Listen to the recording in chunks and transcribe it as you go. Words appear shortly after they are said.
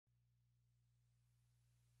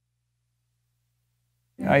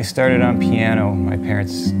I started on piano. My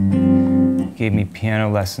parents gave me piano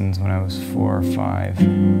lessons when I was 4 or 5.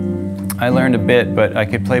 I learned a bit, but I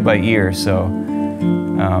could play by ear, so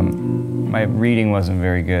my reading wasn't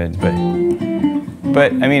very good. But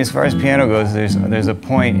I mean, as far as piano goes, there's a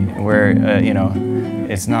point where you know,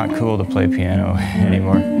 it's not cool to play piano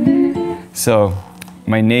anymore. So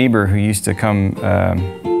my neighbor who used to come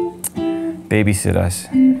babysit us,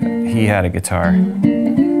 he had a guitar.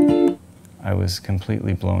 I was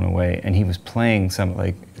completely blown away, and he was playing some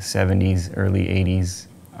like 70s, early 80s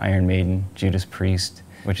Iron Maiden, Judas Priest,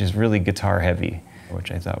 which is really guitar heavy, which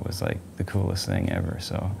I thought was like the coolest thing ever.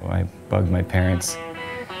 So I bugged my parents,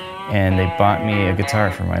 and they bought me a guitar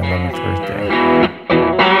for my 11th birthday.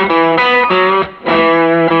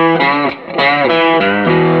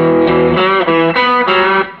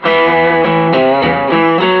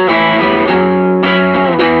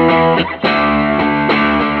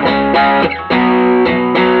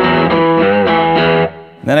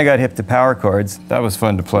 Then I got hip to power chords. That was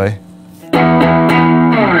fun to play. And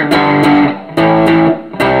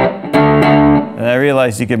I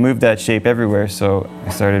realized you could move that shape everywhere, so I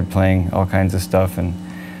started playing all kinds of stuff. And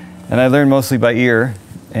I learned mostly by ear,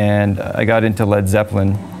 and I got into Led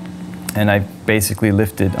Zeppelin, and I basically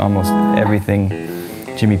lifted almost everything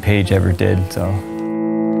Jimmy Page ever did. So.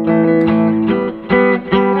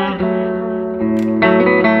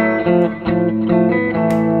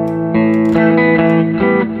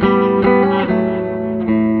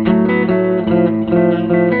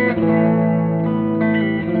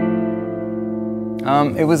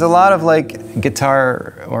 It was a lot of like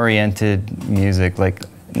guitar-oriented music, like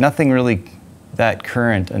nothing really that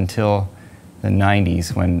current until the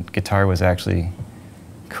 90s when guitar was actually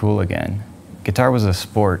cool again. Guitar was a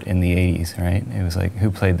sport in the 80s, right? It was like who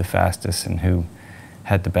played the fastest and who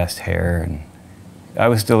had the best hair. And I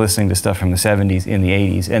was still listening to stuff from the 70s in the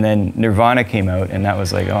 80s, and then Nirvana came out, and that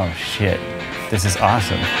was like, oh shit, this is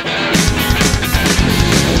awesome.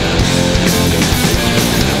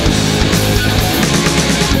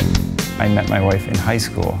 I met my wife in high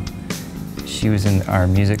school. She was in our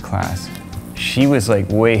music class. She was like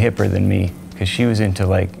way hipper than me because she was into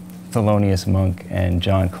like Thelonious Monk and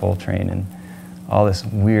John Coltrane and all this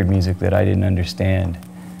weird music that I didn't understand.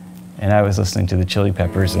 And I was listening to the Chili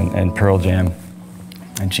Peppers and Pearl Jam.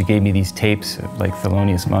 And she gave me these tapes of like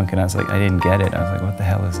Thelonious Monk, and I was like, I didn't get it. I was like, what the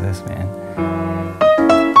hell is this, man?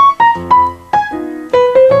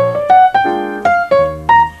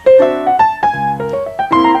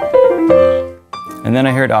 And then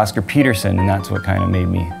I heard Oscar Peterson, and that's what kind of made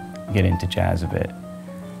me get into jazz a bit.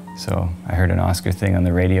 So I heard an Oscar thing on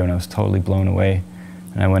the radio, and I was totally blown away.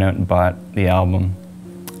 And I went out and bought the album.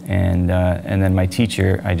 And then my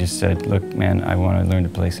teacher, I just said, look, man, I want to learn to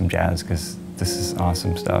play some jazz because this is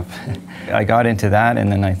awesome stuff. I got into that, and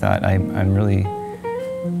then I thought I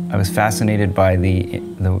was fascinated by the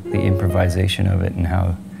improvisation of it and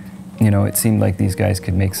how, you know, it seemed like these guys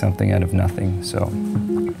could make something out of nothing. So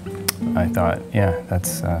I thought, yeah,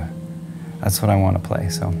 that's what I want to play.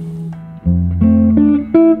 So.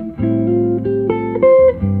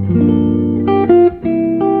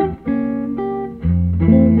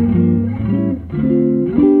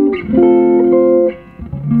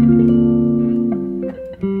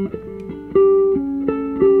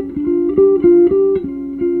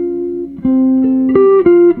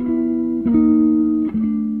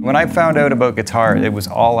 When I found out about guitar, it was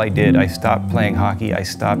all I did. I stopped playing hockey. I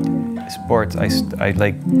stopped sports. I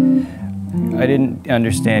didn't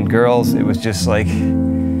understand girls. It was just like,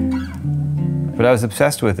 but I was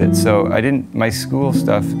obsessed with it. So my school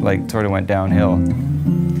stuff like sort of went downhill.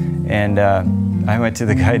 And I went to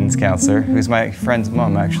the guidance counselor, who's my friend's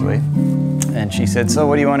mom actually. And she said, so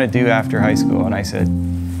what do you want to do after high school? And I said,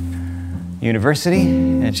 university?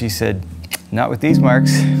 And she said, not with these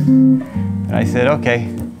marks. And I said,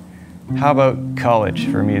 okay. How about college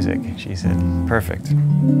for music? She said, perfect.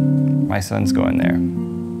 My son's going there.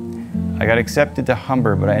 I got accepted to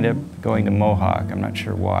Humber, but I ended up going to Mohawk. I'm not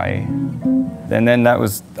sure why. And then that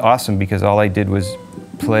was awesome because all I did was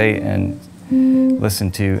play and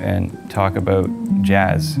listen to and talk about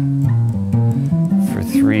jazz for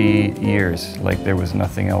 3 years, like there was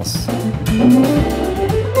nothing else.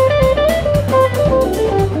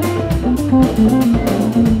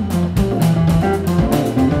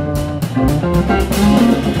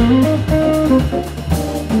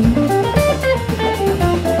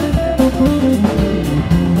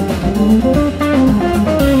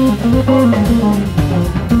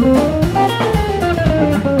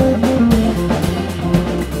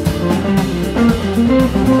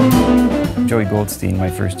 Joey Goldstein, my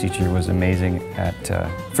first teacher, was amazing at,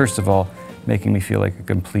 first of all, making me feel like a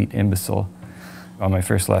complete imbecile. On my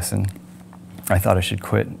first lesson, I thought I should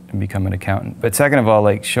quit and become an accountant. But second of all,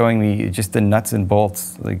 like showing me just the nuts and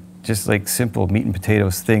bolts, like just like simple meat and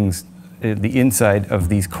potatoes things, the inside of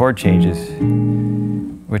these chord changes,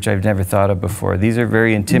 which I've never thought of before. These are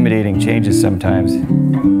very intimidating changes sometimes.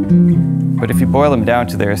 But if you boil them down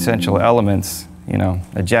to their essential elements, you know,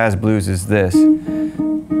 a jazz blues is this.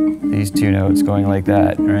 These two notes going like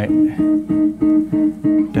that, right?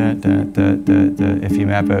 Da, da, da, da, da. If you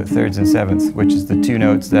map out thirds and sevenths, which is the two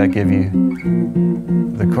notes that give you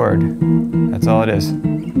the chord, that's all it is.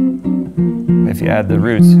 If you add the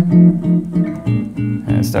roots, and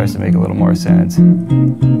it starts to make a little more sense.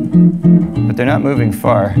 But they're not moving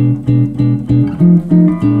far.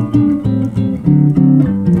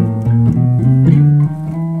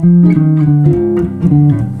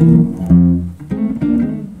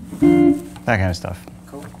 That kind of stuff.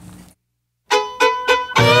 Cool.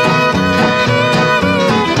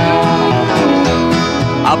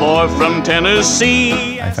 A boy from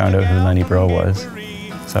Tennessee. I found out who Lenny Breau was,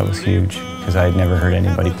 so that was huge, because I had never heard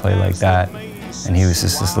anybody play like that. And he was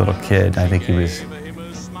just this little kid. I think he was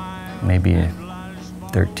maybe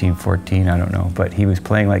 13, 14, I don't know, but he was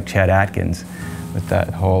playing like Chet Atkins with that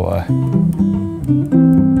whole,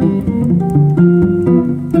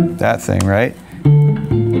 that thing, right?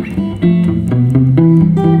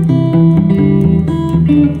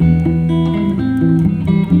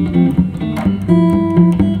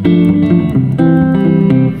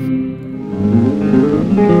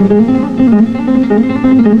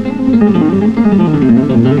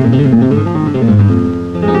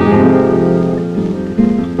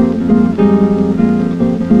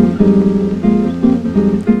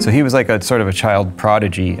 So he was like a sort of a child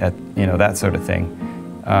prodigy at, you know, that sort of thing.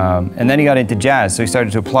 And then he got into jazz, so he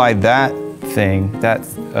started to apply that thing, that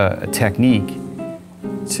technique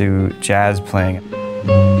to jazz playing.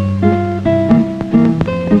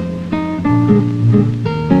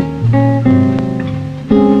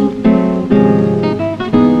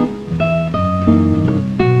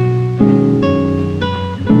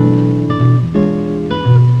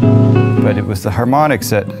 But it was the harmonics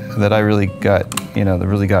that I really got, you know, that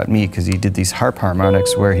really got me, because he did these harp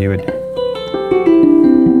harmonics where he would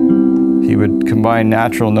combine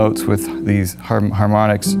natural notes with these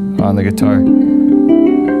harmonics on the guitar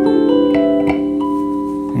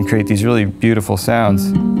and create these really beautiful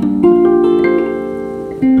sounds.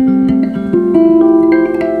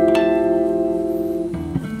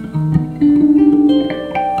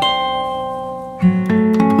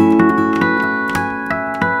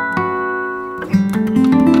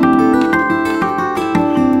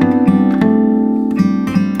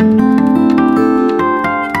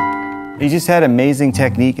 He just had amazing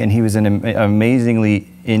technique, and he was an amazingly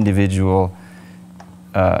individual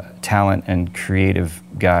talent and creative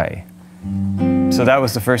guy. So that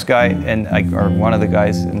was the first guy, and or one of the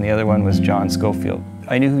guys, and the other one was John Scofield.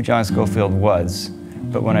 I knew who John Scofield was,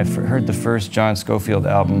 but when I heard the first John Scofield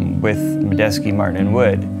album with Medeski, Martin, and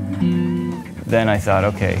Wood, then I thought,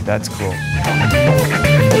 okay, that's cool.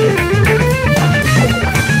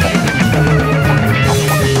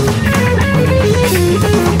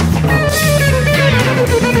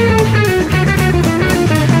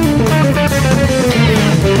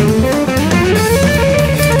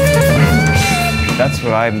 That's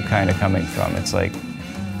where I'm kind of coming from. It's like,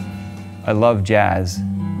 I love jazz,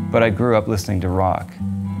 but I grew up listening to rock,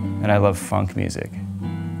 and I love funk music.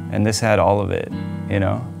 And this had all of it, you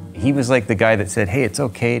know? He was like the guy that said, hey, it's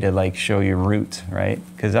okay to like show your roots, right?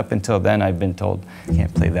 Because up until then I've been told, you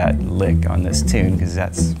can't play that lick on this tune because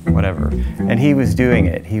that's whatever. And he was doing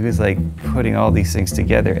it. He was like putting all these things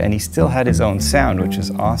together, and he still had his own sound, which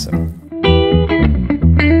is awesome.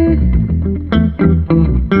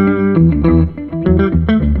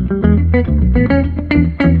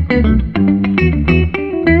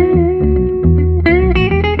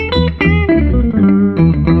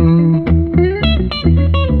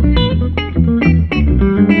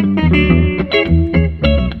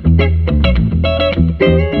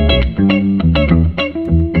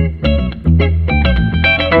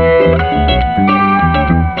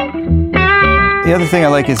 The other thing I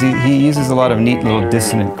like is he uses a lot of neat little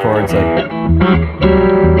dissonant chords, like.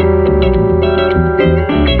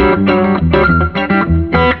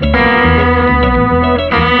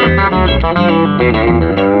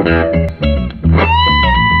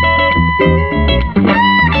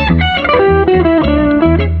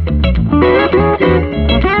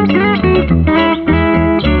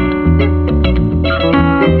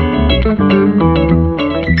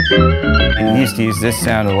 He used to use this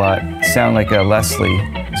sound a lot, sound like a Leslie,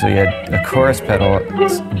 So you had a chorus pedal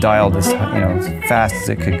dialed as, as fast as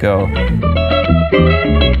it could go.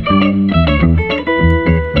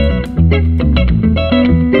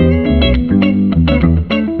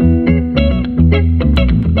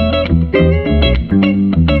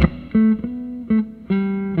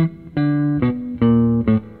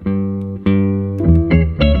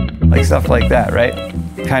 Like stuff like that, right?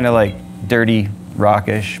 Kind of like dirty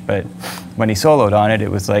rockish, but when he soloed on it, it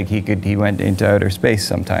was like he went into outer space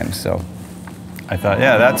sometimes. So I thought,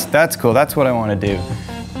 yeah, that's cool. That's what I want to do.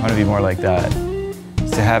 I want to be more like that.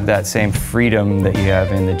 To have that same freedom that you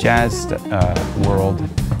have in the jazz world,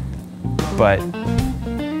 but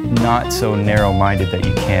not so narrow-minded that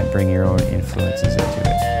you can't bring your own influences into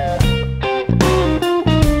it.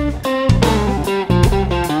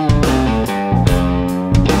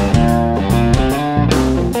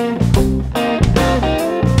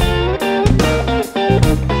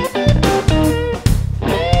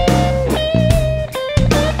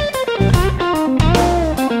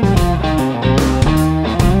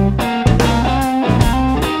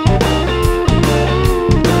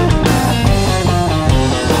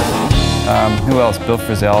 Who else? Bill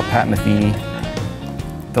Frisell, Pat Metheny.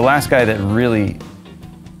 The last guy that really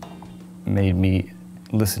made me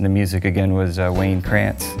listen to music again was Wayne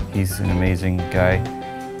Krantz. He's an amazing guy.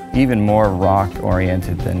 Even more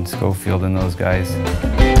rock-oriented than Scofield and those guys.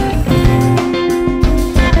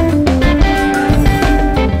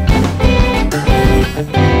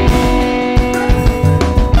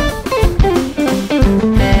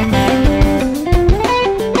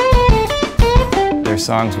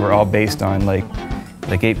 Songs were all based on like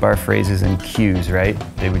 8-bar phrases and cues, right?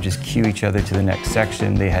 They would just cue each other to the next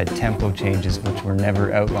section. They had tempo changes which were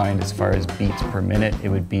never outlined as far as beats per minute. It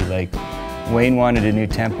would be like Wayne wanted a new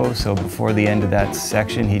tempo, so before the end of that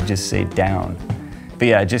section he'd just say down. But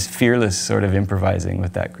yeah, just fearless sort of improvising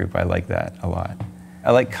with that group. I like that a lot.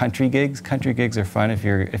 I like country gigs. Country gigs are fun if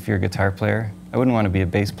you're a guitar player. I wouldn't want to be a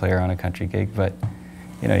bass player on a country gig, but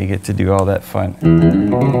you know, you get to do all that fun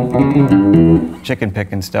chicken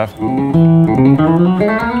picking stuff.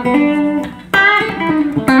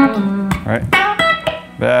 Right?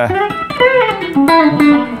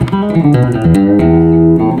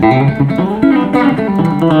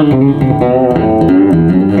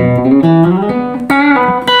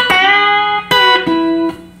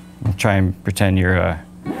 Try and pretend you're a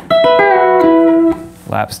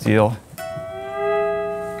lap steel.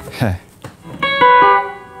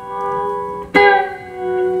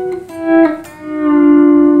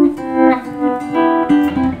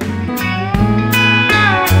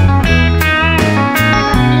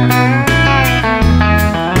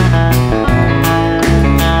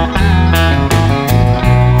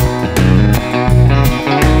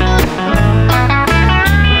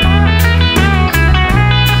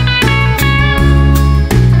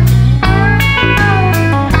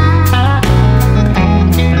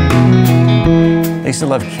 I used to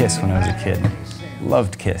love Kiss when I was a kid.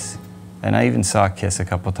 Loved Kiss. And I even saw Kiss a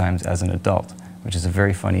couple times as an adult, which is a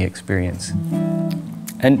very funny experience.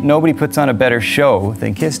 And nobody puts on a better show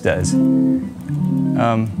than Kiss does.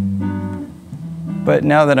 But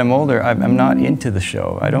now that I'm older, I'm not into the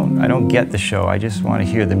show. I don't get the show. I just want to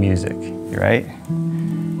hear the music, right?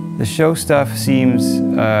 The show stuff seems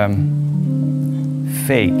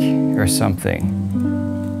fake or something.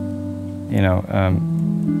 You know,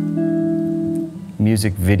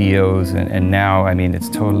 music videos, and now, I mean, it's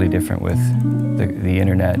totally different with the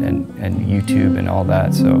internet and YouTube and all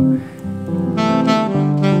that, so.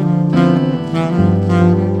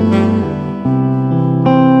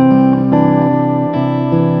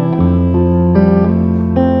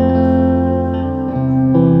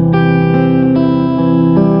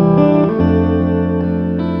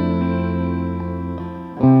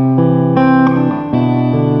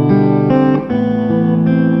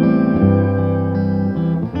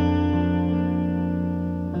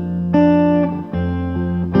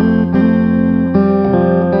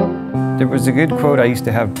 There was a good quote I used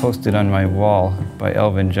to have posted on my wall by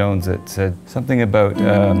Elvin Jones that said something about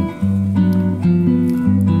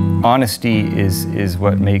honesty is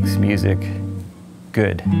what makes music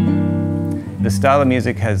good. The style of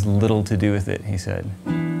music has little to do with it, he said.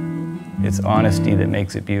 It's honesty that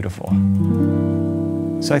makes it beautiful.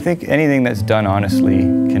 So I think anything that's done honestly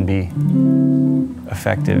can be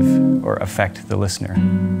effective or affect the listener,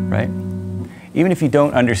 right? Even if you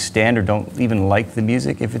don't understand or don't even like the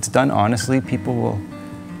music, if it's done honestly, people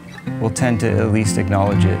will tend to at least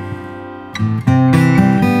acknowledge it.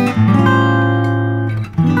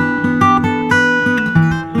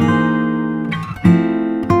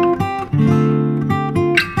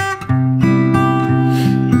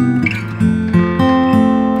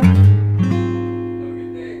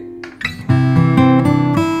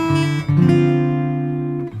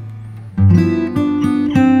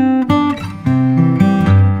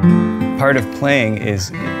 playing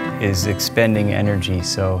is expending energy.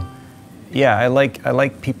 So, yeah, I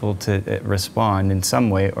like people to respond in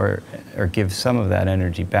some way or give some of that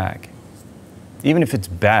energy back. Even if it's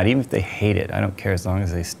bad, even if they hate it, I don't care as long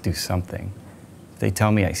as they do something. If they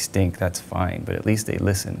tell me I stink, that's fine, but at least they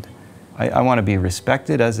listened. I want to be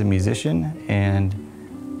respected as a musician, and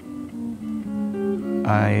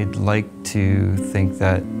I'd like to think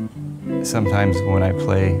that sometimes when I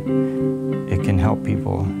play, it can help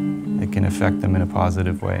people. It can affect them in a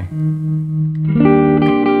positive way.